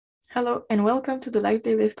Hello and welcome to the Life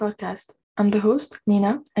They Live podcast. I'm the host,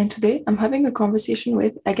 Nina, and today I'm having a conversation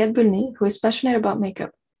with Agathe Beulné, who is passionate about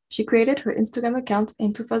makeup. She created her Instagram account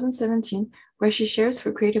in 2017, where she shares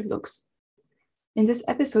her creative looks. In this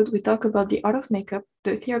episode, we talk about the art of makeup,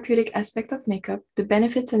 the therapeutic aspect of makeup, the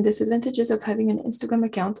benefits and disadvantages of having an Instagram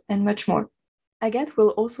account, and much more. Agathe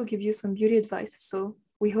will also give you some beauty advice, so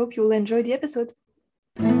we hope you will enjoy the episode.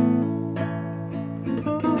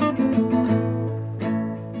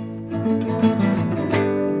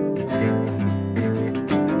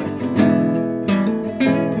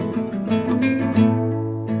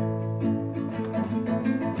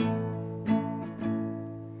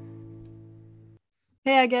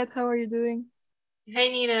 Hey Agathe, how are you doing? Hi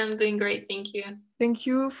Nina, I'm doing great, thank you. Thank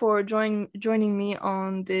you for joining me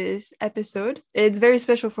on this episode. It's very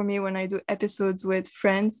special for me when I do episodes with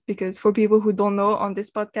friends because for people who don't know, on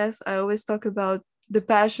this podcast, I always talk about the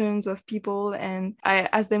passions of people and I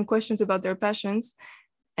ask them questions about their passions.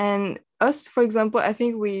 And us, for example, I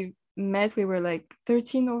think we were like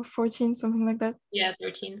 13 or 14, something like that. Yeah,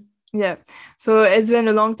 13. Yeah, so it's been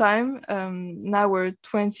a long time. Now we're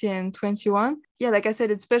 20 and 21. Yeah, like I said,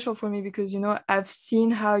 it's special for me because, I've seen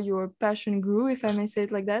how your passion grew, if I may say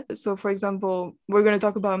it like that. So, for example, we're going to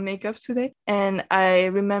talk about makeup today. And I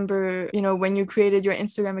remember, when you created your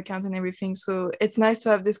Instagram account and everything. So it's nice to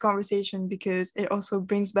have this conversation because it also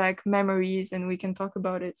brings back memories and we can talk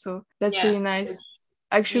about it. So that's really nice.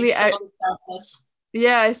 Actually, the process.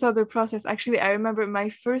 Yeah, I saw the process. Actually, I remember my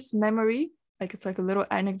first memory, like it's like a little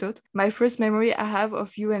anecdote. My first memory I have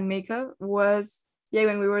of you and makeup was,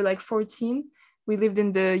 when we were like 14. We lived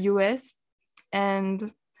in the US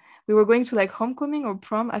and we were going to like homecoming or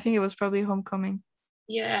prom. I think it was probably homecoming.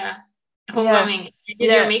 Yeah, homecoming. You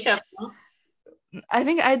did your makeup, no? I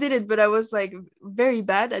think I did it, but I was like very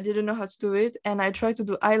bad. I didn't know how to do it. And I tried to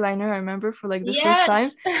do eyeliner, I remember, for like the first time,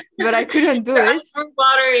 but I couldn't do it.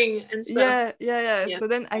 Watering and stuff. Yeah. So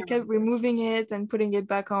then I kept removing it and putting it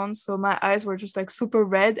back on. So my eyes were just like super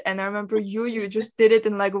red. And I remember you just did it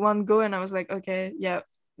in like one go. And I was like, okay, yeah,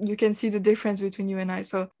 you can see the difference between you and I.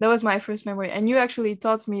 So that was my first memory. And you actually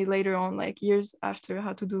taught me later on, like years after,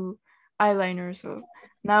 how to do eyeliner. So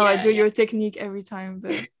now I do your technique every time.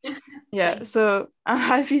 But yeah, so I'm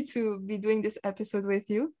happy to be doing this episode with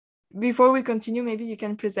you. Before we continue, maybe you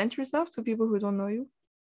can present yourself to people who don't know you.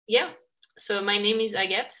 Yeah, so my name is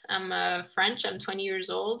Agathe. I'm French. I'm 20 years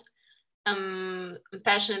old. I'm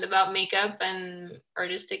passionate about makeup and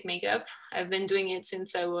artistic makeup. I've been doing it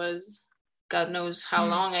since I was, God knows how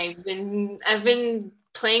long. I've been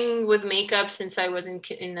playing with makeup since I was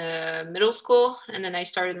in middle school, and then I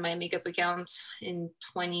started my makeup account in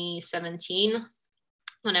 2017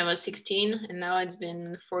 when I was 16, and now it's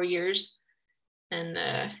been 4 years, and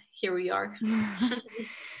here we are.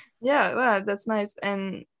 Yeah, well, that's nice.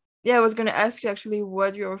 And yeah, I was gonna ask you actually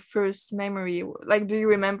what your first memory, like, do you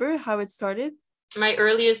remember how it started? My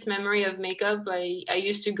earliest memory of makeup, I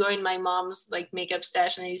used to go in my mom's like makeup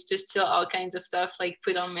stash and I used to steal all kinds of stuff, like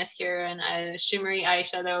put on mascara and shimmery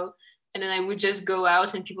eyeshadow, and then I would just go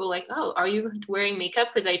out and people were like, oh, are you wearing makeup?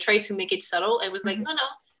 Because I tried to make it subtle. I was like, no,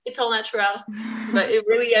 it's all natural. But it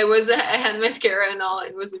really, I had mascara and all.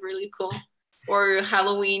 It was really cool. Or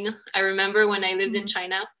Halloween. I remember when I lived in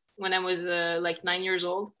China, when I was like 9 years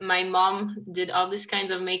old, my mom did all these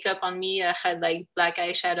kinds of makeup on me. I had like black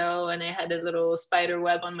eyeshadow and I had a little spider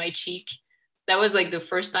web on my cheek. That was like the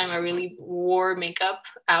first time I really wore makeup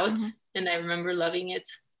out, and I remember loving it.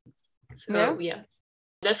 So yeah.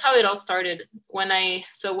 That's how it all started. When I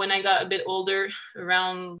got a bit older,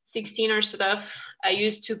 around 16 or stuff, I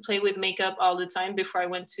used to play with makeup all the time before I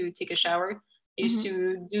went to take a shower. I used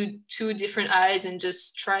to do 2 different eyes and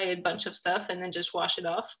just try a bunch of stuff and then just wash it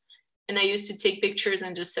off. And I used to take pictures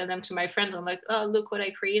and just send them to my friends. I'm like, oh, look what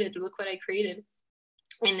I created. Look what I created.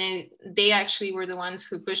 And they actually were the ones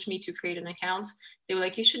who pushed me to create an account. They were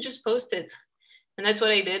like, you should just post it. And that's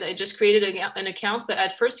what I did. I just created an account. But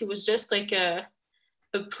at first it was just like a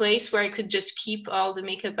place where I could just keep all the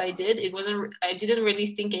makeup I did. I didn't really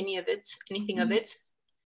think anything of it.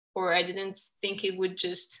 Or I didn't think it would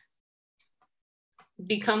just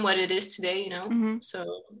become what it is today,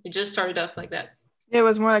 So it just started off like that. Yeah, it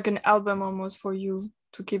was more like an album almost for you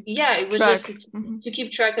to keep it was track. Just to keep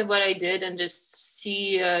track of what I did and just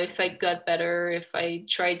see if I got better, if I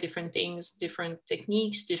tried different things, different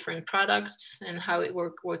techniques, different products, and how it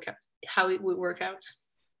would work out.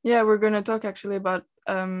 Yeah, we're gonna talk actually about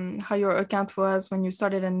how your account was when you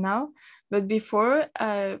started and now. But before,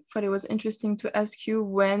 I thought it was interesting to ask you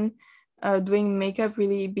when doing makeup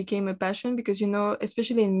really became a passion, because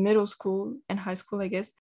especially in middle school and high school, I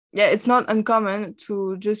guess, yeah, it's not uncommon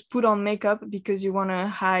to just put on makeup because you want to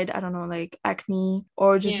hide, I don't know, like acne,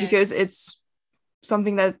 or just Yeah. because it's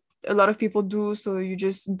something that a lot of people do, so you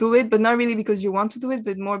just do it, but not really because you want to do it,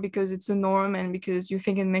 but more because it's a norm and because you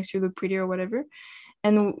think it makes you look pretty or whatever.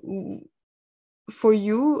 And for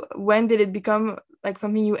you, when did it become like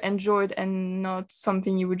something you enjoyed and not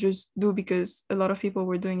something you would just do because a lot of people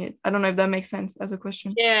were doing it? I don't know if that makes sense as a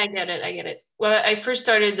question. Yeah, I get it. I get it. Well, I first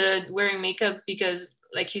started wearing makeup because,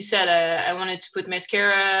 like you said, I wanted to put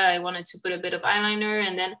mascara, I wanted to put a bit of eyeliner,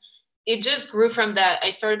 and then it just grew from that.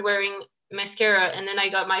 I started wearing mascara, and then I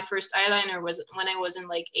got my first eyeliner was when I was in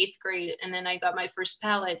like 8th grade, and then I got my first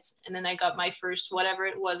palettes, and then I got my first whatever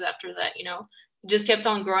it was after that. It just kept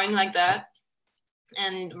on growing like that,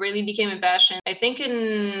 and it really became a passion. I think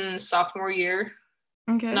in sophomore year,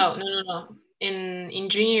 Okay. no, in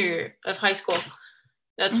junior year of high school.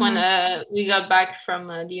 That's when Mm-hmm. we got back from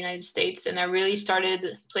the United States, and I really started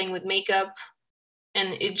playing with makeup.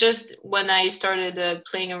 And it just when I started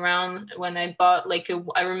playing around, when I bought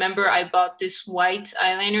I remember I bought this white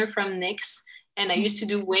eyeliner from NYX, and I used to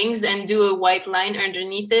do wings and do a white line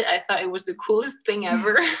underneath it. I thought it was the coolest thing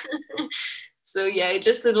ever. So yeah,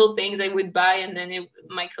 just little things I would buy, and then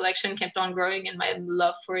my collection kept on growing, and my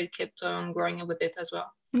love for it kept on growing with it as well.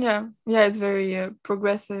 Yeah, yeah, it's very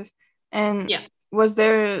progressive. And Yeah. was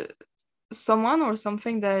there someone or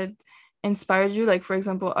something that inspired you, like for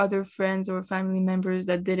example other friends or family members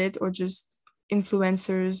that did it, or just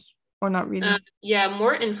influencers, or not really? Yeah,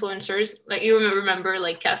 more influencers. Like you remember,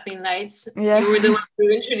 like Kathleen Lights. Yeah. You were the one who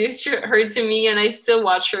introduced her to me, and I still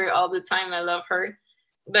watch her all the time. I love her.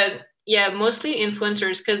 But yeah, mostly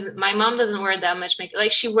influencers because my mom doesn't wear that much makeup.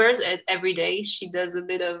 Like she wears it every day. She does a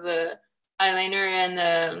bit of eyeliner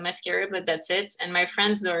and mascara, but that's it. And my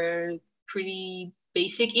friends are pretty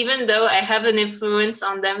basic. Even though I have an influence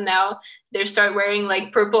on them now, they start wearing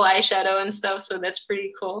like purple eyeshadow and stuff. So that's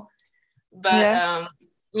pretty cool. But Yeah.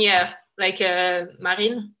 yeah, like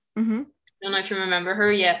Marine. Mm-hmm. I don't know if you remember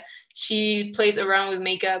her. Yeah, she plays around with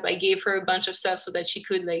makeup. I gave her a bunch of stuff so that she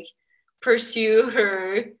could like pursue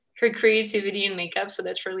her creativity in makeup. So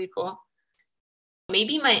that's really cool.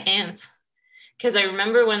 Maybe my aunt, because I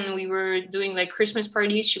remember when we were doing like Christmas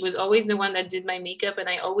parties, she was always the one that did my makeup, and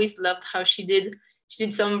I always loved how she did. She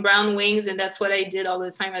did some brown wings, and that's what I did all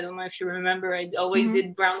the time. I don't know if you remember. I always Mm-hmm.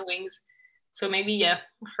 did brown wings. So maybe yeah,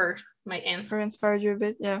 her, my aunt. Or inspired you a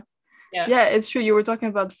bit, yeah. Yeah. Yeah, it's true, you were talking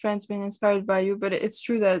about friends being inspired by you, but it's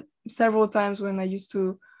true that several times when I used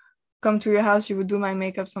to come to your house, you would do my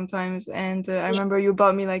makeup sometimes. And I Yeah. remember you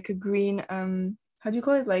bought me like a green how do you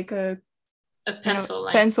call it, like a A pencil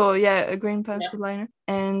line. pencil, yeah, a green Yeah. pencil liner.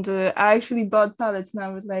 And I actually bought palettes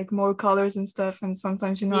now with like more colors and stuff, and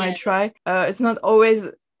sometimes I Yeah. try. It's not always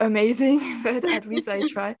amazing, but at least I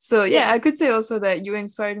try. So yeah, Yeah. I could say also that you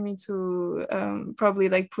inspired me to probably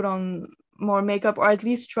like put on more makeup, or at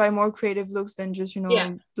least try more creative looks than just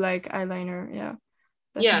Yeah. black eyeliner. Yeah,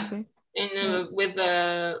 Yeah. definitely. And Yeah. with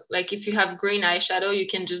like if you have green eyeshadow, you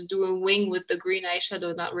can just do a wing with the green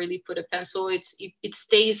eyeshadow, not really put a pencil. It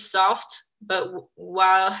stays soft, but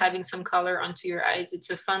while having some color onto your eyes, it's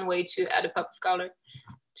a fun way to add a pop of color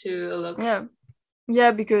to a look. Yeah.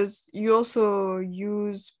 Yeah, because you also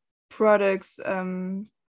use products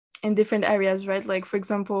in different areas, right? Like for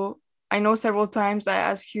example, I know several times I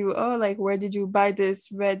ask you, oh, like where did you buy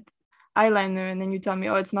this red eyeliner? And then you tell me,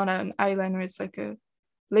 oh, it's not an eyeliner, it's like a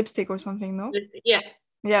lipstick or something, no? Yeah.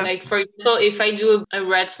 Yeah. Like for example, if I do a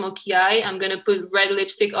red smoky eye, I'm gonna put red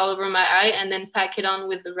lipstick all over my eye and then pack it on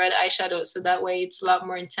with the red eyeshadow. So that way it's a lot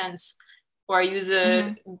more intense. Or I use a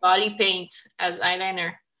Mm-hmm. body paint as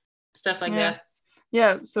eyeliner, stuff like Yeah. that.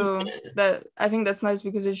 Yeah. So that, I think that's nice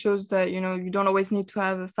because it shows that, you don't always need to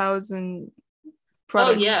have 1,000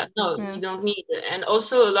 Oh yeah, products. no, Yeah. you don't need it. And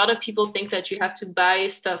also a lot of people think that you have to buy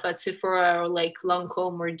stuff at Sephora or like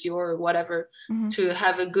Lancome or Dior or whatever Mm-hmm. to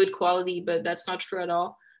have a good quality, but that's not true at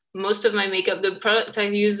all. Most of my makeup, the products I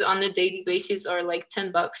use on a daily basis are like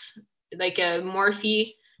 $10. Like a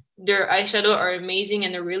Morphe, their eyeshadow are amazing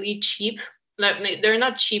and they're really cheap. Like they're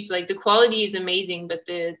not cheap, like the quality is amazing, but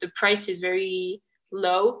the price is very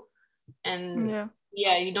low. And Yeah.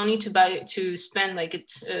 yeah, you don't need to spend like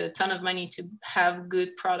a ton of money to have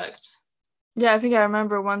good products. Yeah, I think I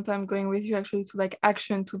remember one time going with you actually to like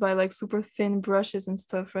Action to buy like super thin brushes and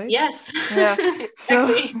stuff, right? Yes. Yeah. So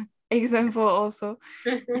Exactly. example also.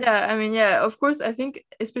 Yeah, I mean, yeah, of course, I think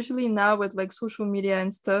especially now with like social media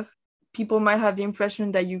and stuff, people might have the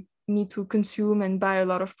impression that you need to consume and buy a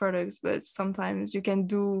lot of products, but sometimes you can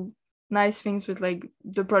do nice things with like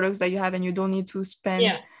the products that you have and you don't need to spend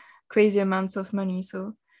Yeah. crazy amounts of money.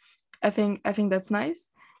 So I think that's nice.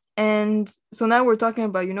 And so now we're talking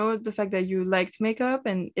about, you know, the fact that you liked makeup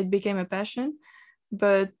and it became a passion.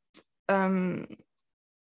 But um,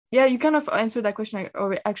 yeah, you kind of answered that question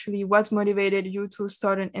or actually what motivated you to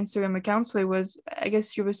start an Instagram account. So it was, I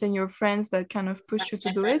guess you were saying your friends that kind of pushed you to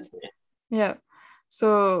My do it. friends. Yeah. Yeah.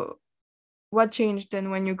 So what changed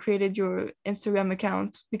then when you created your Instagram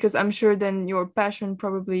account? Because I'm sure then your passion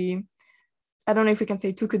probably, I don't know if we can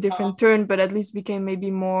say took a different turn, but at least became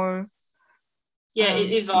maybe more, Yeah,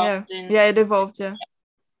 it evolved yeah. in. Yeah, it evolved. Yeah.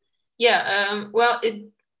 Yeah, well,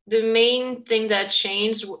 the main thing that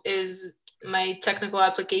changed is my technical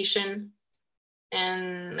application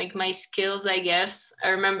and like my skills, I guess. I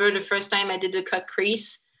remember the first time I did the cut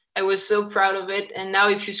crease, I was so proud of it. And now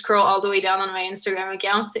if you scroll all the way down on my Instagram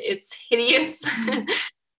account, it's hideous.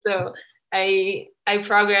 So I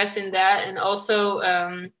progressed in that. And also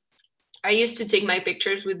I used to take my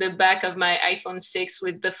pictures with the back of my iPhone 6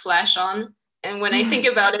 with the flash on. And when I think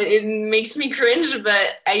about it, it makes me cringe,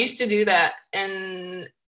 but I used to do that. And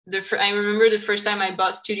I remember the first time I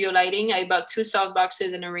bought studio lighting, I bought 2 soft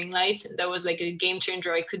boxes and a ring light. That was like a game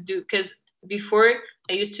changer. I could do, because before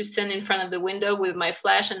I used to stand in front of the window with my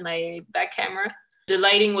flash and my back camera. The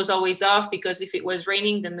lighting was always off because if it was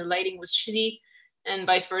raining, then the lighting was shitty and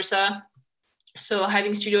vice versa. So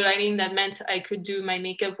having studio lighting, that meant I could do my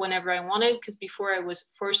makeup whenever I wanted, because before I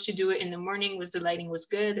was forced to do it in the morning was the lighting was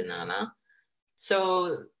good and.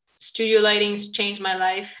 So studio lighting's changed my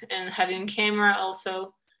life, and having camera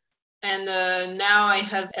also. And now I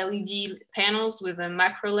have LED panels with a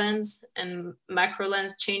macro lens, and macro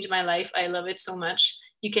lens changed my life. I love it so much.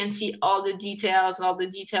 You can see all the details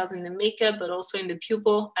in the makeup, but also in the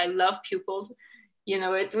pupil. I love pupils. You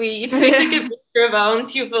know it. We took a picture of our own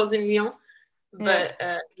pupils in Lyon. But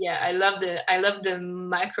yeah, I love the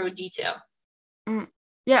macro detail.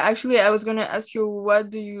 Yeah, actually, I was gonna ask you, what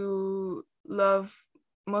do you love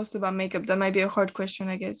most about makeup? That might be a hard question,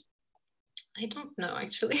 I guess. I don't know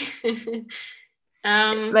actually.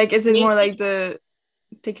 Like, is it Maybe, more like the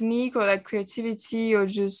technique or like creativity or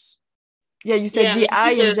just, yeah, you said yeah, the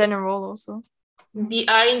eye maybe in general also. the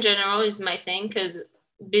eye in general is my thing, because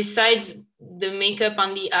besides the makeup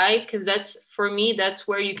on the eye, because that's for me, that's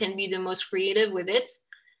where you can be the most creative with it.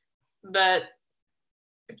 But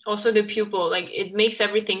also the pupil, like it makes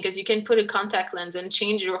everything, because you can put a contact lens and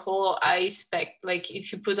change your whole eye spec. Like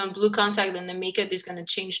if you put on blue contact, then the makeup is going to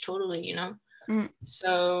change totally, you know.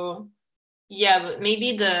 So yeah, but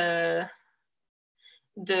maybe the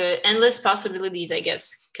endless possibilities, I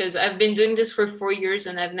guess, because I've been doing this for 4 years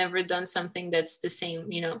and I've never done something that's the same,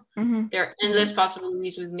 you know. There are endless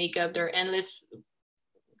possibilities with makeup. There are endless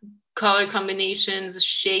color combinations,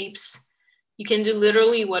 shapes. You can do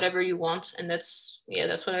literally whatever you want, and that's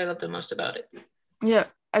what I love the most about it. Yeah,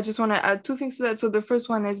 I just want to add two things to that. So the first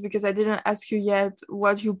one is because I didn't ask you yet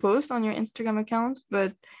what you post on your Instagram account,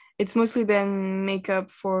 but it's mostly then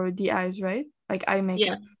makeup for the eyes, right? Like eye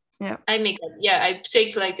makeup. Yeah. Eye makeup. Yeah, I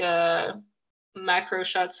take like macro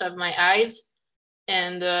shots of my eyes,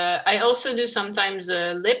 and I also do sometimes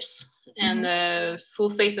lips and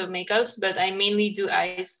full face of makeups, but I mainly do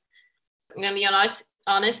eyes. I'm gonna be honest,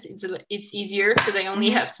 it's easier because I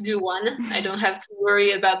only have to do one. I don't have to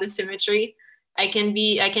worry about the symmetry. I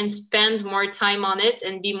can spend more time on it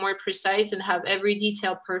and be more precise and have every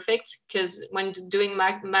detail perfect, because when doing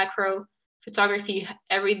macro photography,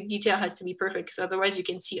 every detail has to be perfect, because otherwise you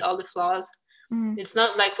can see all the flaws. It's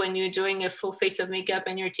not like when you're doing a full face of makeup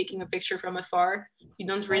and you're taking a picture from afar, you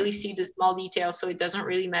don't really see the small details, so it doesn't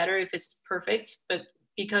really matter if it's perfect. But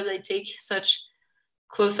because I take such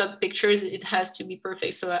close-up pictures, it has to be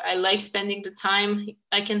perfect. So I like spending the time.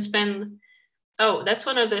 I can spend. Oh, that's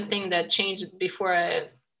one other thing that changed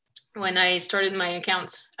when I started my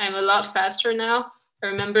account. I'm a lot faster now. I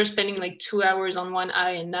remember spending like 2 hours on one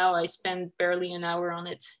eye, and now I spend barely an hour on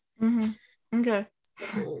it. Okay.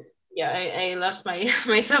 So, yeah, I lost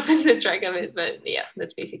myself in the track of it, but yeah,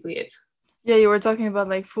 that's basically it. Yeah, you were talking about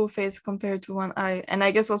like full face compared to one eye. And I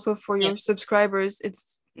guess also for your subscribers,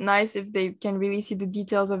 it's nice if they can really see the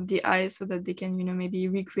details of the eye so that they can, you know, maybe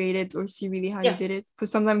recreate it or see really how you did it. Because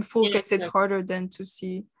sometimes full face, it's harder than to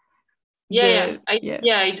see. I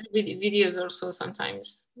do videos also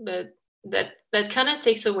sometimes, but that kind of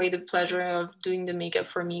takes away the pleasure of doing the makeup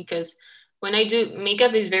for me, because when I do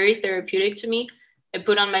makeup is very therapeutic to me. I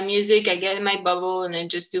put on my music, I get in my bubble, and I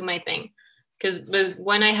just do my thing. But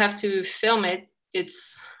when I have to film it,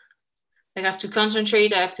 I have to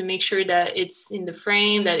concentrate. I have to make sure that it's in the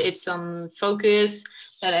frame, that it's on focus,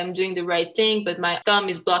 that I'm doing the right thing. But my thumb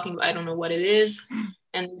is blocking. I don't know what it is,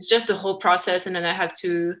 and it's just a whole process. And then I have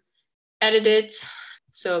to edit it.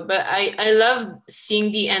 So, but I love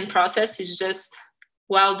seeing the end process. It's just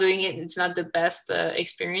while doing it, it's not the best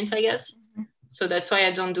experience, I guess. So that's why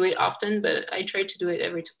I don't do it often, but I try to do it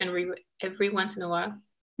every once in a while.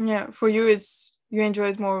 Yeah, for you, you enjoy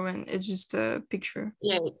it more when it's just a picture.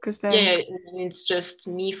 Yeah, because then it's just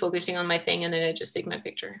me focusing on my thing, and then I just take my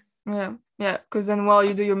picture. yeah, because then while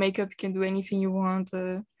you do your makeup, you can do anything you want.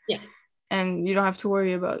 Yeah. And you don't have to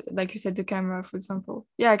worry about, like you said, the camera, for example.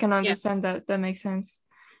 Yeah, I can understand that. That makes sense.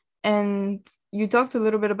 And you talked a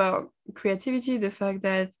little bit about creativity, the fact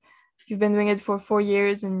that you've been doing it for 4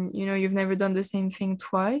 years and you've never done the same thing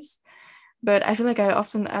twice. But I feel like I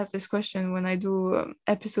often ask this question when I do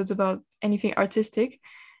episodes about anything artistic.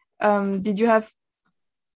 Did you have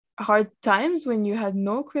hard times when you had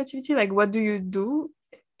no creativity? Like, what do you do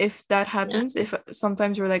if that happens? If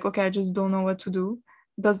sometimes you're like, okay, I just don't know what to do.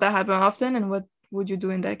 Does that happen often? And what would you do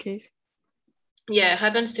in that case? Yeah, it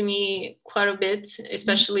happens to me quite a bit,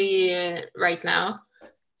 especially right now.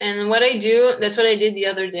 And what I do, that's what I did the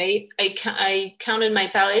other day. I counted my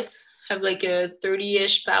palettes, have like a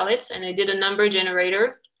 30-ish palettes, and I did a number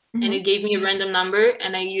generator, and it gave me a random number,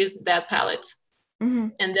 and I used that palette.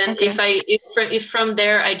 And then if from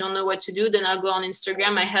there I don't know what to do, then I'll go on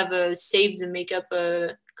Instagram. I have a saved makeup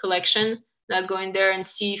collection. I'll go in there and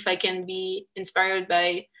see if I can be inspired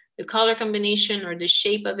by the color combination or the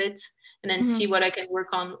shape of it, and then see what I can work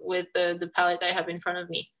on with the palette I have in front of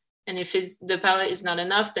me. And if the palette is not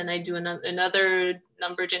enough, then I do another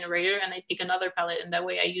number generator, and I pick another palette, and that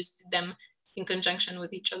way I use them in conjunction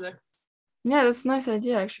with each other. Yeah, that's a nice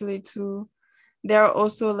idea, actually. There are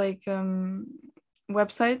also like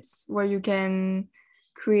websites where you can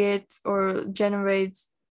create or generate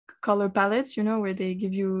color palettes, where they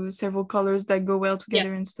give you several colors that go well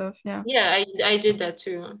together and stuff. Yeah, I did that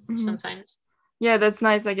too sometimes. Yeah, that's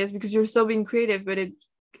nice, I guess, because you're still being creative, but it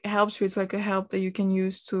helps you. It's like a help that you can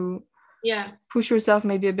use to push yourself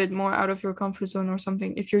maybe a bit more out of your comfort zone or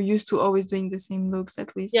something, if you're used to always doing the same looks,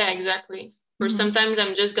 at least. Yeah, exactly. Or sometimes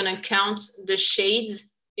I'm just gonna count the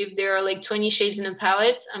shades. If there are like 20 shades in a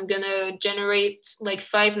palette, I'm gonna generate like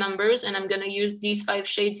 5 numbers, and I'm gonna use these 5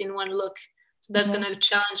 shades in one look. So that's gonna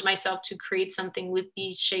challenge myself to create something with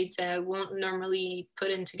these shades that I won't normally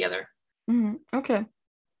put in together. Okay,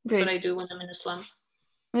 that's what I do when I'm in a slump.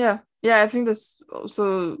 Yeah, I think that's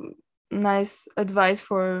also nice advice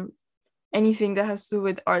for anything that has to do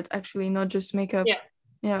with art, actually, not just makeup.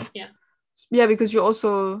 Yeah, because you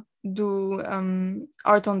also do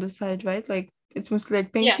art on the side, right? Like, it's mostly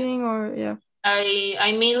like painting or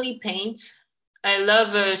I mainly paint. I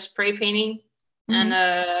love spray painting, and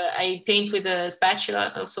I paint with a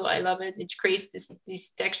spatula also. I love it. It creates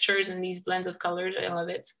these textures and these blends of colors. I love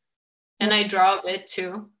it. And I draw a bit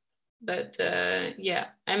too. But I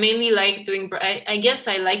mainly like doing, I guess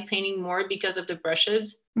I like painting more because of the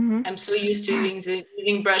brushes. I'm so used to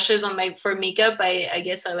using brushes for makeup. I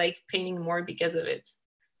guess I like painting more because of it.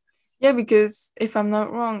 Yeah, because if I'm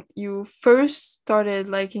not wrong, you first started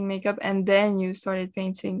liking makeup and then you started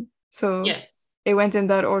painting. So it went in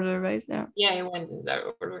that order, right? Yeah, it went in that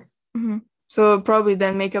order. So probably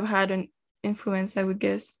then makeup had an influence, I would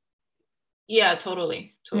guess. Yeah,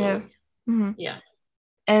 totally. Yeah.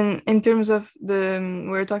 And in terms of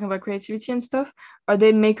we're talking about creativity and stuff, are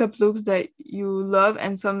there makeup looks that you love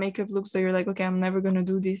and some makeup looks that you're like, okay, I'm never gonna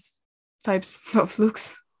do these types of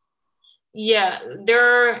looks? Yeah,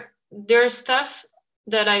 there's stuff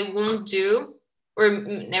that I won't do, or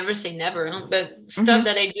never say never, but stuff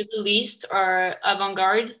that I do the least are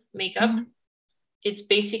avant-garde makeup. It's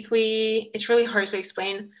really hard to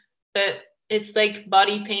explain, but it's like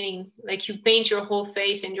body painting. Like, you paint your whole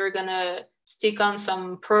face and you're gonna stick on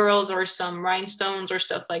some pearls or some rhinestones or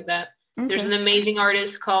stuff like that. There's an amazing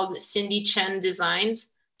artist called Cindy Chen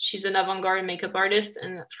Designs. She's an avant-garde makeup artist,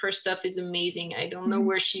 and her stuff is amazing. I don't know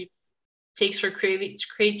where she takes her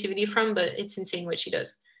creativity from, but it's insane what she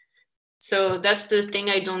does. So that's the thing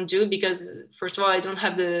I don't do, because first of all, I don't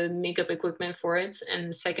have the makeup equipment for it,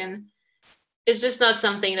 and second, it's just not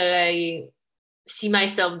something that I see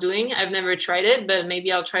myself doing. I've never tried it, but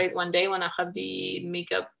maybe I'll try it one day when I have the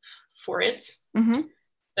makeup for it.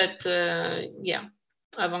 But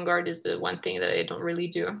avant-garde is the one thing that I don't really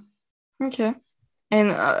do. Okay. And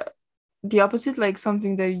the opposite, like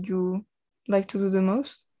something that you like to do the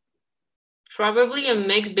most? Probably a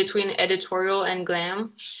mix between editorial and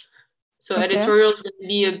glam. So editorial is going to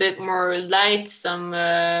be a bit more light, some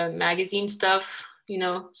magazine stuff,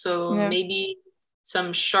 so maybe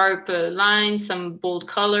some sharp lines, some bold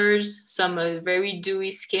colors, some very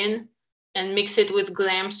dewy skin, and mix it with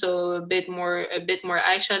glam. So a bit more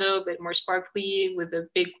eyeshadow, a bit more sparkly with a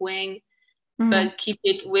big wing, but keep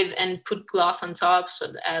it with and put gloss on top.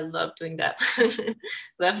 So I love doing that.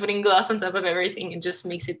 Love putting gloss on top of everything. It just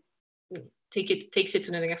makes it takes it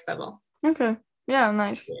to the next level. Okay. Yeah,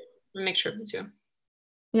 nice. Make sure to too.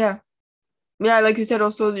 Yeah. Yeah, like you said,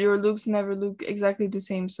 also your looks never look exactly the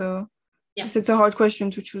same. So Yeah. it's a hard question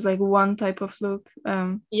to choose like one type of look.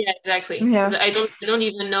 Yeah, exactly. Yeah. Because I don't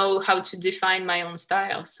even know how to define my own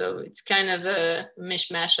style. So it's kind of a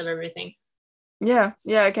mishmash of everything. Yeah,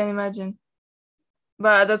 yeah, I can imagine.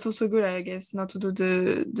 But that's also good, I guess, not to do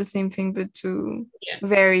the same thing, but to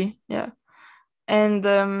vary. Yeah.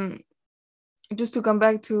 And just to come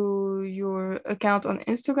back to your account on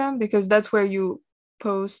Instagram, because that's where you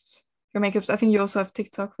post your makeups. I think you also have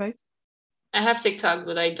TikTok, right? I have TikTok,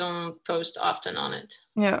 but I don't post often on it.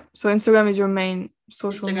 Yeah. So Instagram is your main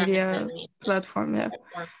social Instagram media is my main platform. Yeah.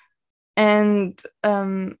 platform.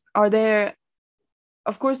 And are there,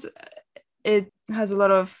 of course, it has a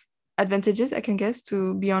lot of advantages, I can guess,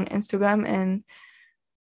 to be on Instagram, and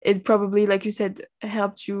it probably, like you said,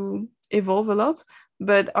 helped you evolve a lot.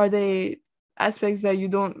 But are there aspects that you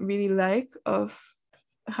don't really like of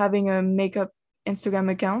having a makeup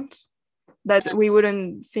Instagram account that we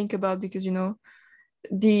wouldn't think about because, you know,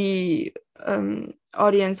 the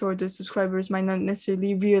audience or the subscribers might not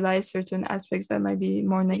necessarily realize certain aspects that might be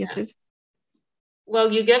more negative?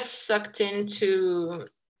 Well, you get sucked into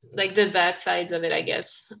like the bad sides of it, I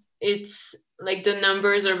guess. It's like the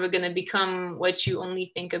numbers are going to become what you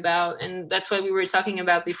only think about, and that's what we were talking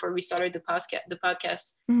about before we started the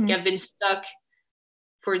podcast. Like I've been stuck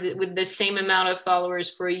with the same amount of followers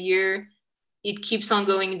for a year. It keeps on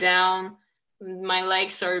going down. My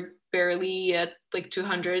likes are barely at like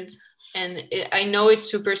 200, and I know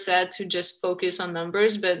it's super sad to just focus on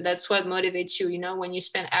numbers, but that's what motivates you, you know, when you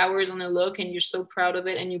spend hours on a look and you're so proud of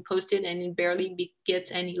it and you post it and it barely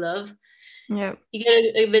gets any love. Yeah, you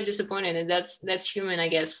get a bit disappointed, and that's human, I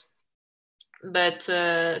guess. But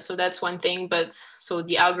so that's one thing. But so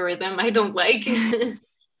the algorithm I don't like.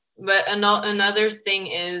 But another thing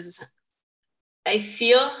is, I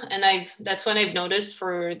feel, and that's what I've noticed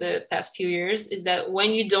for the past few years, is that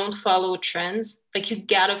when you don't follow trends, like you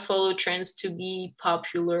gotta follow trends to be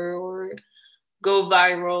popular or go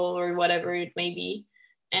viral or whatever it may be.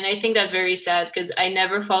 And I think that's very sad because I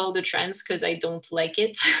never follow the trends because I don't like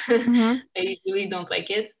it. I really don't like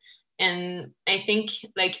it. And I think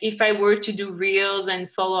like if I were to do reels and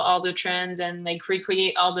follow all the trends and like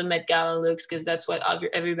recreate all the Met Gala looks, because that's what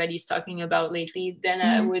everybody's talking about lately, then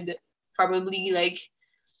I would probably like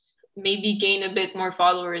maybe gain a bit more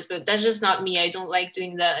followers. But that's just not me. I don't like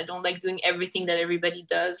doing that. I don't like doing everything that everybody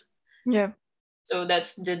does. Yeah. So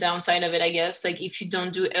that's the downside of it, I guess. Like if you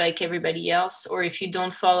don't do it like everybody else, or if you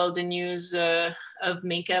don't follow the news of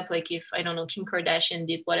makeup, like if, I don't know, Kim Kardashian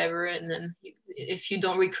did whatever, and then if you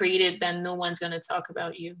don't recreate it, then no one's going to talk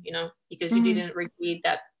about you, you know, because you didn't recreate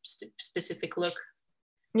that specific look.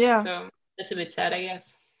 Yeah. So that's a bit sad, I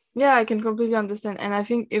guess. Yeah, I can completely understand. And I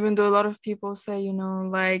think even though a lot of people say, you know,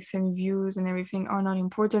 likes and views and everything are not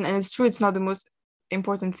important, and it's true, it's not the most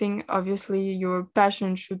important thing. Obviously, your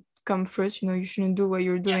passion should come first. You know, you shouldn't do what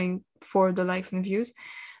you're doing for the likes and views.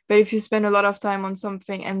 But if you spend a lot of time on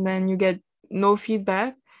something and then you get no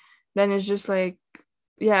feedback, then it's just like,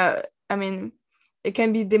 yeah, I mean, it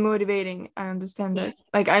can be demotivating. I understand that.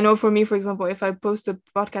 Like, I know for me, for example, if I post a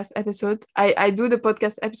podcast episode, I do the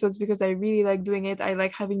podcast episodes because I really like doing it. I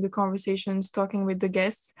like having the conversations, talking with the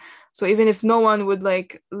guests. So even if no one would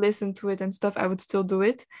like listen to it and stuff, I would still do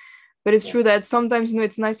it. But it's true that sometimes, you know,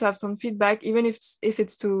 it's nice to have some feedback, even if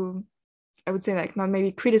it's to, I would say, like, not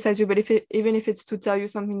maybe criticize you, but even if it's to tell you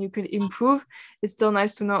something you could improve, it's still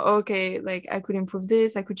nice to know, okay, like I could improve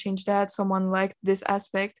this, I could change that, someone liked this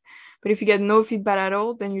aspect. But if you get no feedback at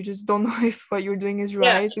all, then you just don't know if what you're doing is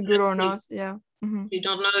right, good or not. Yeah. You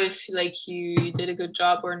don't know if like you did a good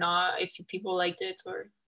job or not, if people liked it, or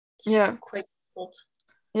it's quite difficult.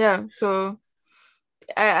 Yeah, so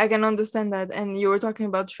I can understand that. And you were talking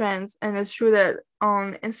about trends, and it's true that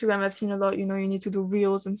on Instagram I've seen a lot, you know, you need to do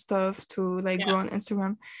reels and stuff to like grow on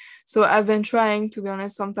Instagram. So I've been trying, to be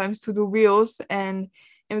honest, sometimes to do reels, and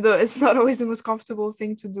even though it's not always the most comfortable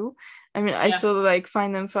thing to do, I mean, I still like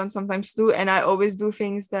find them fun sometimes to do, and I always do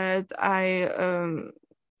things that I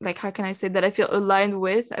like, how can I say, that I feel aligned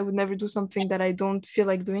with. I would never do something that I don't feel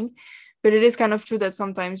like doing. But it is kind of true that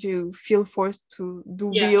sometimes you feel forced to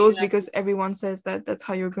do reels because everyone says that that's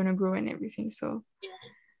how you're going to grow and everything. So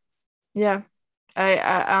yeah, I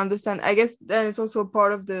understand. I guess then it's also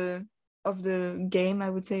part of the game,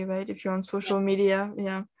 I would say, right? If you're on social media,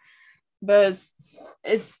 yeah. But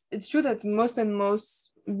it's true that most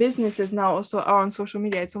businesses now also are on social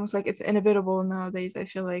media. It's almost like it's inevitable nowadays, I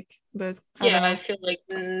feel like. But I don't I know. feel like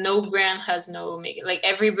no brand has no make like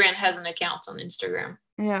every brand has an account on Instagram.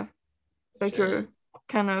 Yeah. It's like you're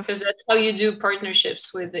kind of, because that's how you do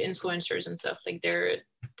partnerships with the influencers and stuff. Like they're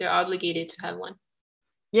obligated to have one.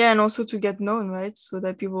 yeah, and also to get known, right? So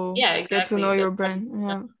that people Yeah, get to know exactly. your That's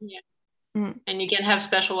brand. Yeah. Mm. and you can have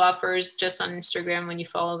special offers just on Instagram when you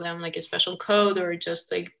follow them, like a special code or just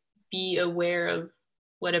like be aware of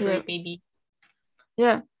whatever Yeah. it may be.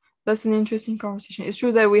 Yeah. That's an interesting conversation. It's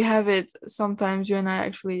true that we have it sometimes, you and I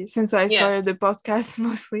actually, since I started the podcast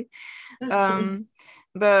mostly.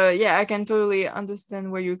 But yeah, I can totally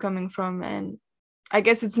understand where you're coming from. And I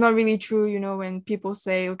guess it's not really true, you know, when people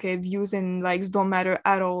say, okay, views and likes don't matter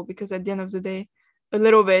at all, because at the end of the day, a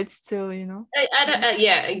little bit still, you know. I don't,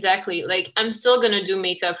 yeah, exactly. Like I'm still gonna do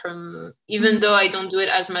makeup from, even though I don't do it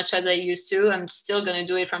as much as I used to. I'm still gonna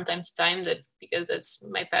do it from time to time. That's because that's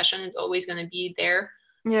my passion. It's always gonna be there.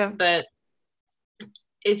 Yeah. But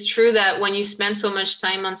it's true that when you spend so much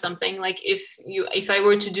time on something, like if I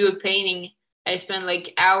were to do a painting, I spend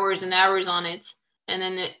like hours and hours on it, and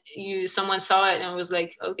then someone saw it and was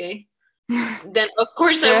like, okay, then of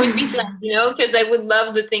course I would be sad, you know, because I would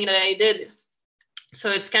love the thing that I did. So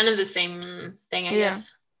it's kind of the same thing, I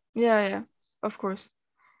guess. Yeah, of course.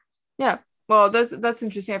 Yeah. Well, that's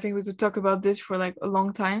interesting. I think we could talk about this for like a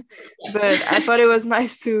long time, but I thought it was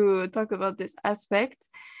nice to talk about this aspect.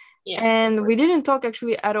 Yeah, and we didn't talk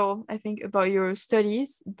actually at all, I think, about your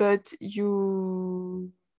studies, but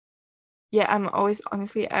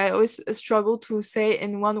I always struggle to say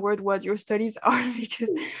in one word what your studies are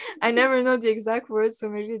because I never know the exact words. So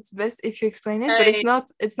maybe it's best if you explain it, but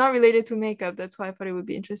it's not related to makeup. That's why I thought it would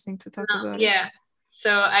be interesting to talk about it. Yeah.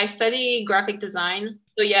 So I study graphic design.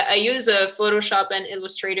 So yeah, I use Photoshop and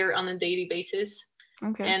Illustrator on a daily basis.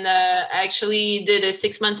 Okay. And I actually did a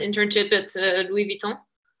 6 months internship at Louis Vuitton.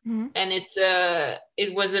 Mm-hmm. And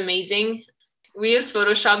it was amazing. We use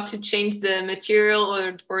Photoshop to change the material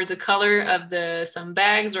or the color of some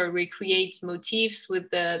bags, or recreate motifs with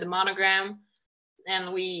the monogram. And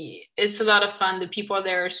it's a lot of fun. The people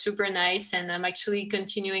there are super nice, and I'm actually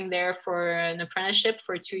continuing there for an apprenticeship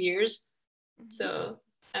for 2 years. So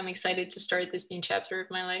I'm excited to start this new chapter of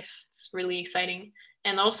my life. It's really exciting.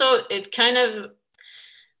 And also it kind of,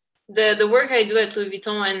 the work I do at Louis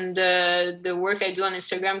Vuitton and the work I do on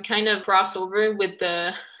Instagram kind of cross over with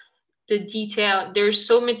the detail. They're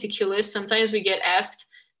so meticulous. Sometimes we get asked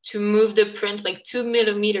to move the print like 2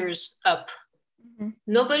 millimeters up. Mm-hmm.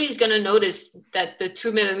 Nobody's going to notice that the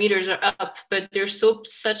 2 millimeters are up, but they're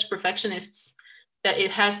such perfectionists that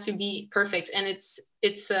it has to be perfect. And it's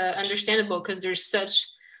understandable because there's such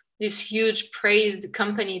this huge praised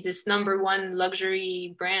company, this #1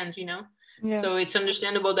 luxury brand, you know? Yeah. So it's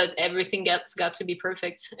understandable that everything got to be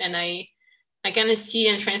perfect. And I kind of see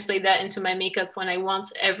and translate that into my makeup when I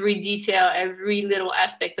want every detail, every little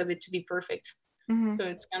aspect of it to be perfect. Mm-hmm. So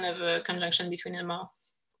it's kind of a conjunction between them all.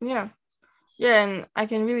 Yeah. Yeah, and I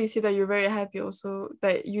can really see that you're very happy also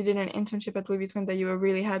that you did an internship at Louis Vuitton, that you were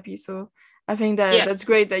really happy. So I think that that's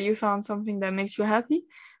great that you found something that makes you happy.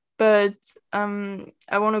 But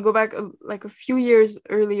I want to go back like a few years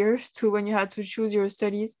earlier to when you had to choose your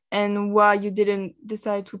studies and why you didn't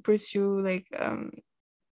decide to pursue like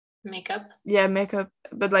makeup. Yeah, makeup,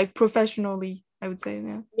 but like professionally, I would say.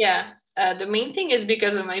 Yeah. The main thing is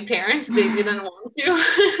because of my parents. They didn't want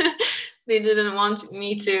to. They didn't want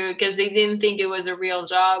me to, because they didn't think it was a real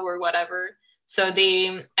job or whatever. So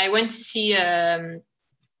I went to see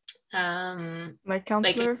like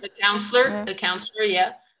counselor? Like a counselor,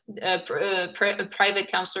 yeah. A private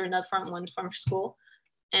counselor, not from one from school.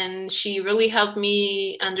 And she really helped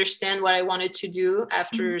me understand what I wanted to do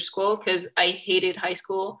after school, because I hated high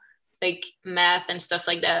school, like math and stuff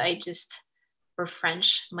like that. Or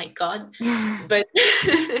French, my God. But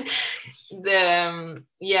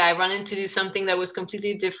I wanted to do something that was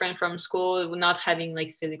completely different from school, not having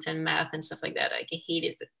like physics and math and stuff like that. Like I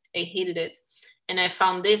hated it. And I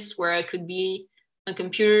found this where I could be on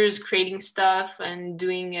computers creating stuff and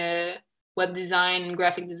doing web design and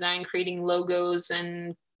graphic design, creating logos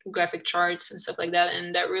and graphic charts and stuff like that.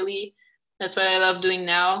 And that's what I love doing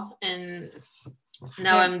now. And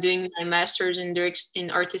now I'm doing my master's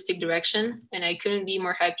in artistic direction, and I couldn't be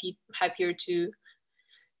more happier to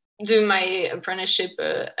do my apprenticeship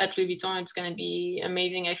at Louis Vuitton. It's going to be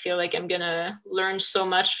amazing. I feel like I'm going to learn so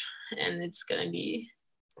much, and it's going to be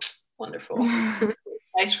wonderful.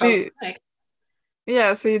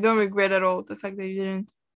 Yeah, so you don't regret at all the fact that you didn't.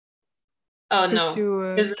 Oh no,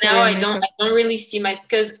 because now I don't really see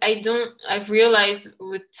because I've realized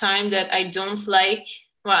with time that I don't like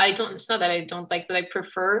well, I don't, it's not that I don't like, but I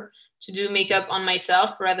prefer to do makeup on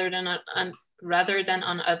myself rather than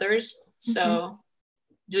on others. Mm-hmm. So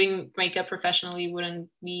doing makeup professionally wouldn't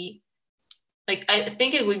be like, I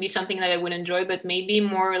think it would be something that I would enjoy, but maybe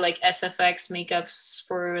more like SFX makeups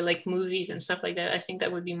for like movies and stuff like that. I think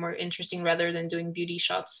that would be more interesting rather than doing beauty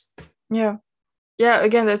shots. Yeah. Yeah,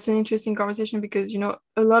 again, that's an interesting conversation because,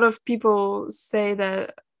 a lot of people say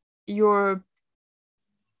that your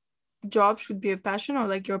job should be a passion, or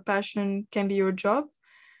like your passion can be your job.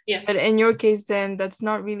 Yeah. But in your case, then that's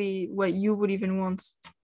not really what you would even want.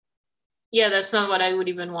 Yeah, that's not what I would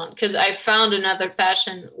even want, because I found another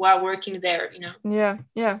passion while working there, Yeah,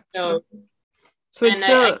 yeah, So, sure. So it's and I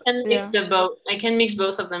still, can mix yeah. the both. I can mix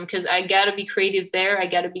both of them because I gotta be creative there. I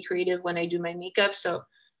gotta be creative when I do my makeup. So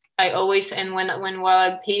I always, and when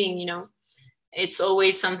while I'm painting, it's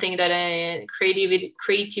always something that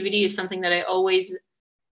creativity is something that I always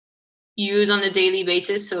use on a daily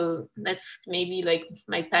basis. So that's maybe like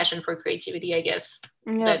my passion for creativity, I guess.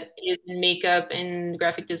 Yeah, That is in makeup, in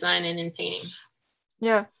graphic design, and in painting.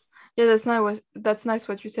 yeah. Yeah, that's nice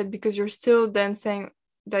what you said, because you're still then saying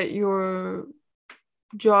that your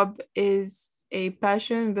job is a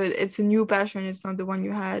passion, but it's a new passion. It's not the one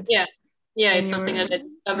you had Yeah, yeah, when it's you something were, that I yeah.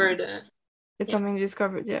 discovered. It's Yeah, something you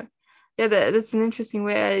discovered, yeah. Yeah, that's an interesting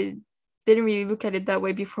way. I didn't really look at it that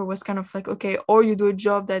way before. It was kind of like, okay, or you do a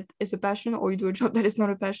job that is a passion, or you do a job that is not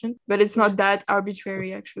a passion. But it's yeah. not that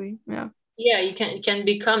arbitrary, actually. Yeah. Yeah, you can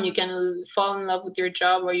fall in love with your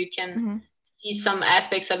job, or you can Mm-hmm. see some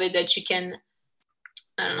aspects of it that you can,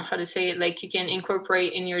 I don't know how to say it, like you can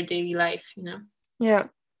incorporate in your daily life. Yeah.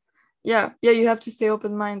 Yeah, you have to stay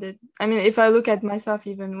open-minded. I mean, if I look at myself,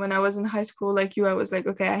 even when I was in high school, like you, I was like,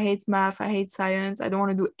 okay, I hate math, I hate science, I don't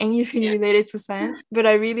want to do anything Yeah, related to science. But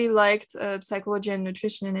I really liked psychology and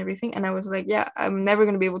nutrition and everything, and I was like, yeah, I'm never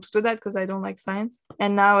going to be able to do that because I don't like science.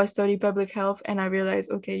 And now I study public health, and I realize,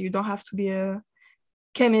 okay, you don't have to be a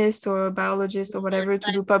chemist or a biologist or whatever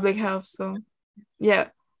to do public health. So yeah,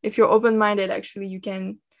 if you're open-minded, actually, you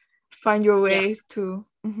can find your yeah, way to.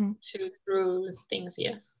 Mhm. to through things.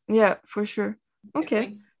 Yeah, Yeah, for sure. Okay.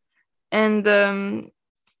 exactly. And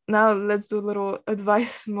now let's do a little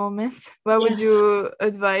advice moment. What would Yes. you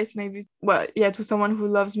advise, maybe, well, yeah, to someone who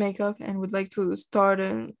loves makeup and would like to start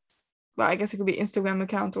a, well, I guess it could be Instagram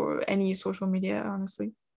account or any social media,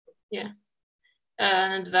 honestly. Yeah.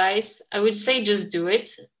 An advice, I would say just do it.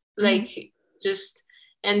 Mm-hmm. Like, just,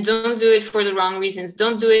 and don't do it for the wrong reasons.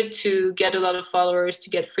 Don't do it to get a lot of followers, to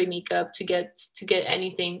get free makeup, to get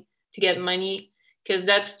anything, to get money, because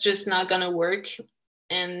that's just not gonna work.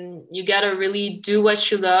 And you gotta really do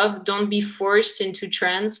what you love. Don't be forced into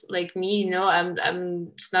trends like me. I'm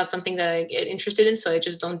it's not something that I get interested in, so I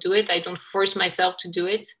just don't do it. I don't force myself to do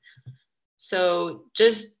it. So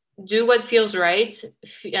just do what feels right,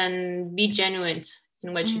 and be genuine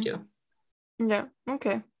in what you Mm-hmm. do. Yeah.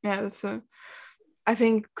 Okay. Yeah, I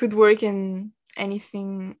think could work in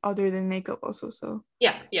anything other than makeup also. So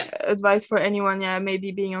Yeah, yeah. advice for anyone, yeah,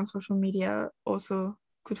 maybe being on social media also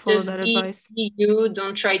could follow Just that be, advice. be you.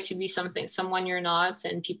 Don't try to be someone you're not,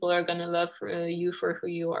 and people are gonna love you for who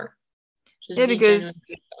you are. Just Yeah, be genuine. because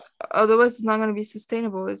otherwise it's not going to be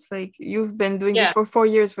sustainable. It's like you've been doing this Yeah, for 4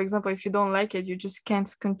 years, for example. If you don't like it, you just can't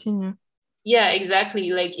continue. yeah, exactly.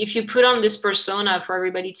 Like if you put on this persona for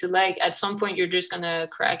everybody to like, at some point you're just gonna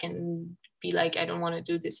crack and be like, I don't want to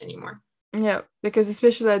do this anymore. Yeah, because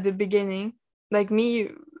especially at the beginning, like me,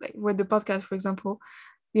 like with the podcast, for example,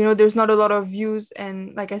 there's not a lot of views,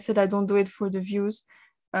 and like I said, I don't do it for the views,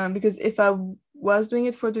 because if I was doing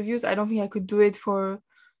it for the views, I don't think I could do it for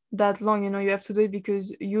that long. You have to do it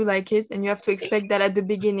because you like it, and you have to expect that at the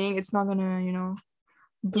beginning it's not gonna,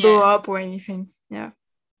 blow Yeah, up or anything. Yeah.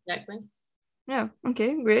 exactly. Yeah,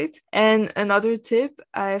 okay, great. And another tip,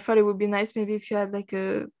 I thought it would be nice maybe if you had like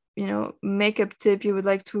a, makeup tip you would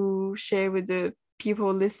like to share with the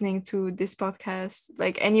people listening to this podcast.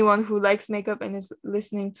 Like anyone who likes makeup and is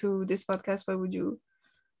listening to this podcast, what would you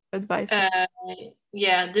advise them? Uh,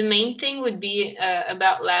 yeah, the main thing would be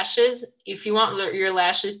about lashes. If you want your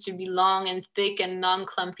lashes to be long and thick and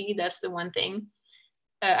non-clumpy, that's the one thing.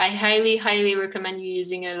 I highly, highly recommend you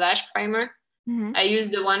using a lash primer. Mm-hmm. I use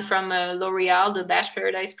the one from L'Oreal, the Lash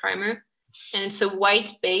Paradise Primer. And it's a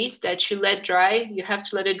white base that you let dry. You have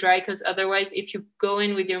to let it dry because otherwise, if you go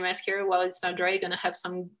in with your mascara while it's not dry, you're going to have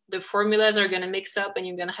the formulas are going to mix up and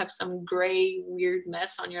you're going to have some gray, weird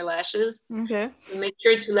mess on your lashes. Okay. So make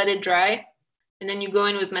sure to let it dry. And then you go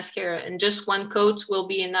in with mascara, and just one coat will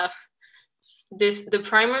be enough. The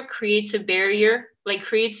primer creates a barrier, like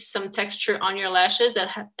creates some texture on your lashes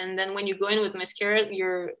and then when you go in with mascara,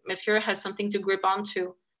 your mascara has something to grip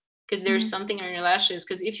onto, because there's something on your lashes.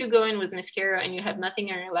 Because if you go in with mascara and you have nothing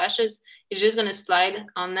on your lashes, it's just gonna slide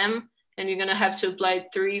on them, and you're gonna have to apply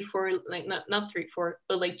 3-4, like not 3-4,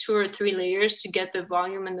 but like 2 or 3 layers to get the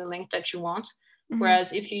volume and the length that you want.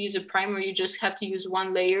 Whereas if you use a primer, you just have to use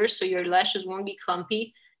 1 layer, so your lashes won't be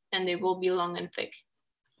clumpy and they will be long and thick.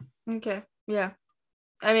 Okay, yeah.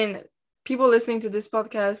 I mean, people listening to this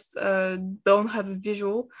podcast don't have a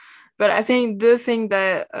visual, but I think the thing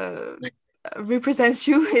that represents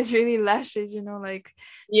you is really lashes, you know, like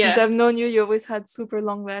since I've known you, you always had super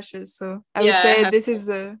long lashes. So I would say this is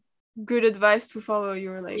a good advice to follow.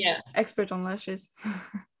 You're like expert on lashes.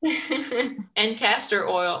 And castor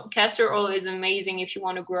oil. Castor oil is amazing if you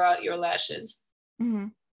want to grow out your lashes.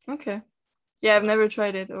 Okay. Yeah, I've never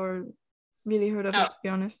tried it or really heard of it, to be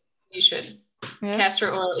honest. You should. Yeah.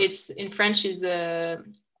 Castor oil, it's in French is huile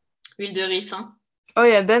de ricin. Oh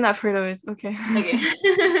yeah, then I've heard of it. Okay.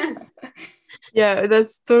 Yeah,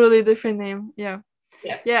 that's totally different name. Yeah,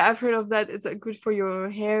 I've heard of that. It's good for your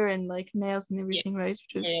hair and like nails and everything, right?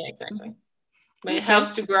 Yeah, exactly. But it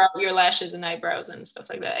helps to grow out your lashes and eyebrows and stuff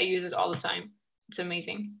like that. I use it all the time. It's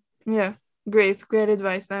amazing. Yeah, great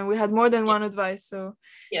advice. Then we had more than one advice, so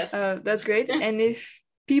yes, that's great. And if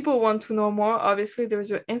people want to know more, obviously there's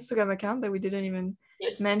your Instagram account that we didn't even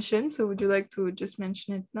mention. So would you like to just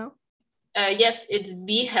mention it now? Yes, it's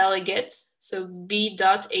Beulné. So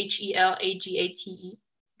B.HELAGATE.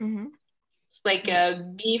 It's like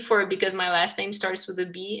B for because my last name starts with a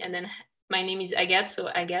B, and then my name is Agathe, so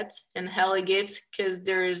Agathe, and Elegate because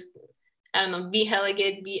there's, I don't know, be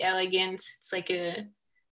elegant, be elegant. It's like a,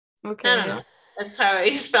 I don't know. That's how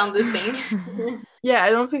I found the thing. Yeah,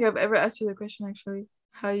 I don't think I've ever asked you the question actually.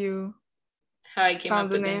 How I came up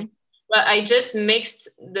with the name. Well, I just mixed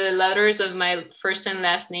the letters of my first and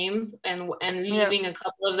last name and leaving a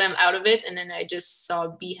couple of them out of it, and then I just saw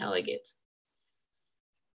be elegant.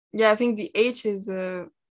 Yeah, I think the H is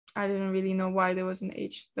I didn't really know why there was an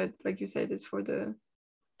H, but like you said, it's for the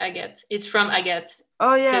Agathe. It's from Agathe.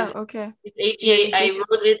 Oh yeah, okay. It's I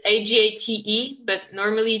wrote it AGATE, but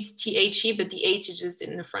normally it's THE, but the H is just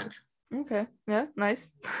in the front. Okay, yeah,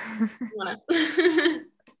 nice.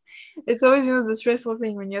 It's always, you know, the stressful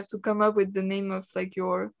thing when you have to come up with the name of like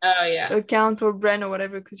your account or brand or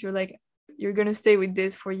whatever, because you're like, you're gonna stay with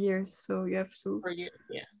this for years, so you have to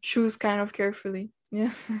choose kind of carefully.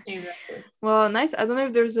 Yeah, exactly. Well, nice. I don't know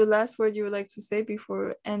if there's a last word you would like to say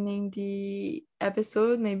before ending the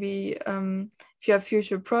episode. Maybe if you have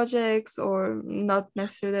future projects or not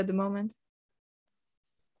necessarily at the moment.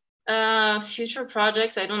 Future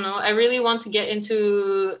projects, I don't know. I really want to get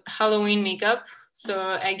into Halloween makeup. So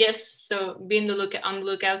I guess be on the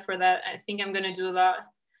lookout for that. I think I'm gonna do a lot.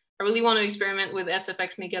 I really want to experiment with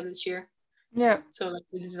SFX makeup this year. Yeah. So like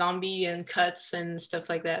with zombie and cuts and stuff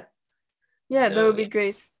like that. Yeah, that would be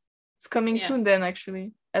great. It's coming soon then,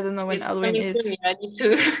 actually. I don't know when Halloween is. Soon. I need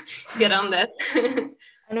to get on that.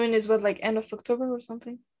 Halloween is what, like end of October or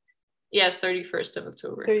something? Yeah, 31st of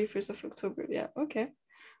October. 31st of October, yeah. Okay.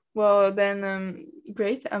 Well, then,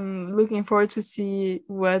 great. I'm looking forward to see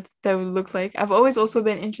what that would look like. I've always also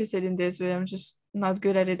been interested in this, but I'm just not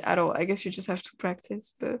good at it at all. I guess you just have to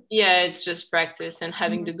practice, but... Yeah, it's just practice and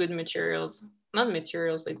having the good materials. Not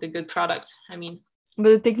materials, like the good products, I mean. But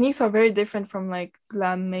the techniques are very different from like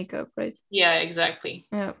glam makeup, right? Yeah, exactly.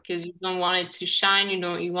 Yeah. Because you don't want it to shine,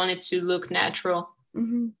 you want it to look natural.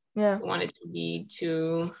 Yeah. You want it to be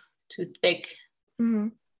too thick.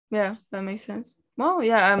 Yeah, that makes sense. Well,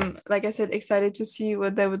 yeah, I'm, like I said, excited to see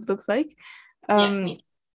what that would look like. I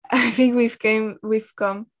think we've come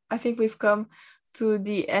to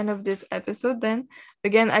the end of this episode then.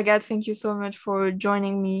 Again, Agathe, thank you so much for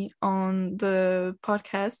joining me on the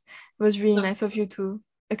podcast. It was really nice of you to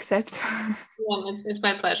accept. Yeah, it's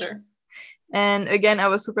my pleasure. And again, I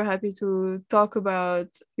was super happy to talk about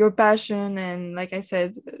your passion and, like I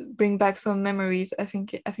said, bring back some memories. I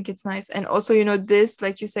think it's nice. And also, you know, this,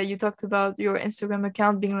 like you said, you talked about your Instagram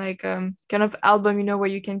account being like kind of album, you know, where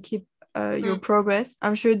you can keep your progress.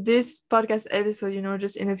 I'm sure this podcast episode, you know,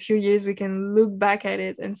 just in a few years we can look back at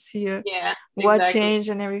it and see what changed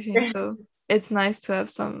and everything. So it's nice to have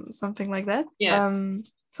something like that.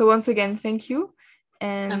 So once again, thank you.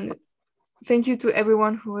 And thank you to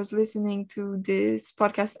everyone who was listening to this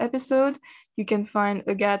podcast episode. You can find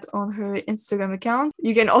Agathe on her Instagram account.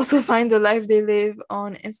 You can also find The Life They Live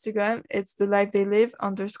on Instagram. It's The Life They Live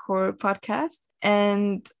 _podcast.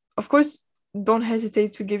 And of course, don't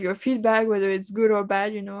hesitate to give your feedback, whether it's good or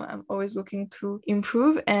bad. You know, I'm always looking to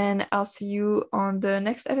improve, and I'll see you on the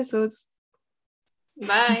next episode.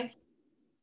 Bye.